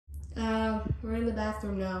We're in the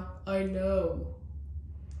bathroom now. I know.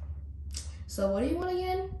 So what do you want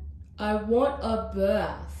again? I want a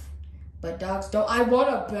bath. But dogs don't. I want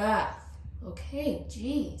a bath. Okay,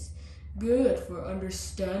 jeez. Good for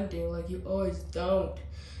understanding like you always don't.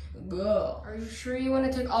 Go. Are you sure you want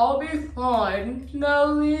to take? I'll be fine. Now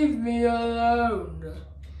leave me alone.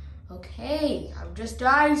 Okay,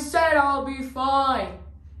 I said I'll be fine.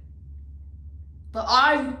 But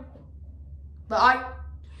I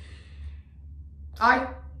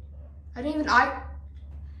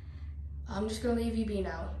I'm just gonna leave you be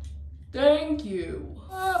now. Thank you.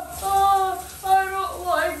 I don't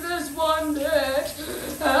like this one bit.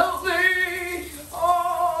 Help me.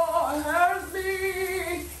 Oh, help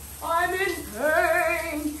me. I'm in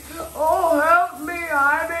pain. Oh, help me.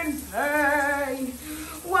 I'm in pain.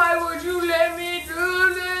 Why would you let me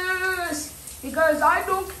do this? Because I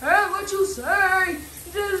don't care what you say.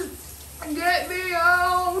 Just get me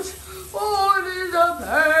out. Oh, it is the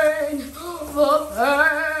pain. The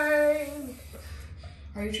pain.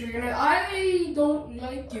 Are you sure you're not? I don't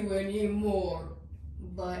like you anymore.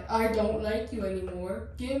 But I don't like you anymore.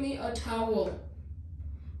 Give me a towel.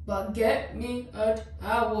 But get me a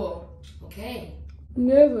towel. Okay.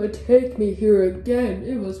 Never take me here again.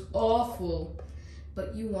 It was awful.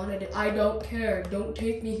 But you wanted it. I don't care. Don't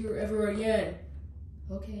take me here ever again.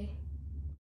 Okay.